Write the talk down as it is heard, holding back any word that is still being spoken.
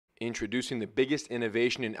Introducing the biggest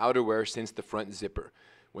innovation in outerwear since the front zipper.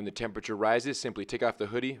 When the temperature rises, simply take off the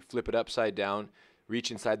hoodie, flip it upside down,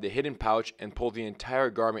 reach inside the hidden pouch, and pull the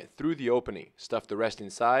entire garment through the opening. Stuff the rest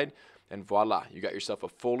inside, and voila, you got yourself a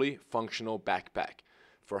fully functional backpack.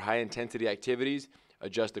 For high-intensity activities,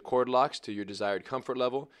 adjust the cord locks to your desired comfort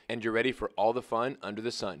level, and you're ready for all the fun under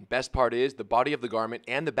the sun. Best part is, the body of the garment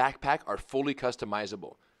and the backpack are fully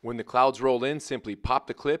customizable. When the clouds roll in, simply pop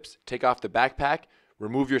the clips, take off the backpack,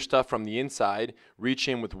 remove your stuff from the inside, reach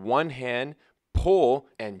in with one hand, pull,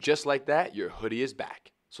 and just like that, your hoodie is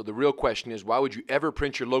back. So the real question is, why would you ever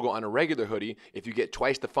print your logo on a regular hoodie if you get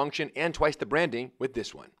twice the function and twice the branding with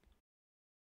this one?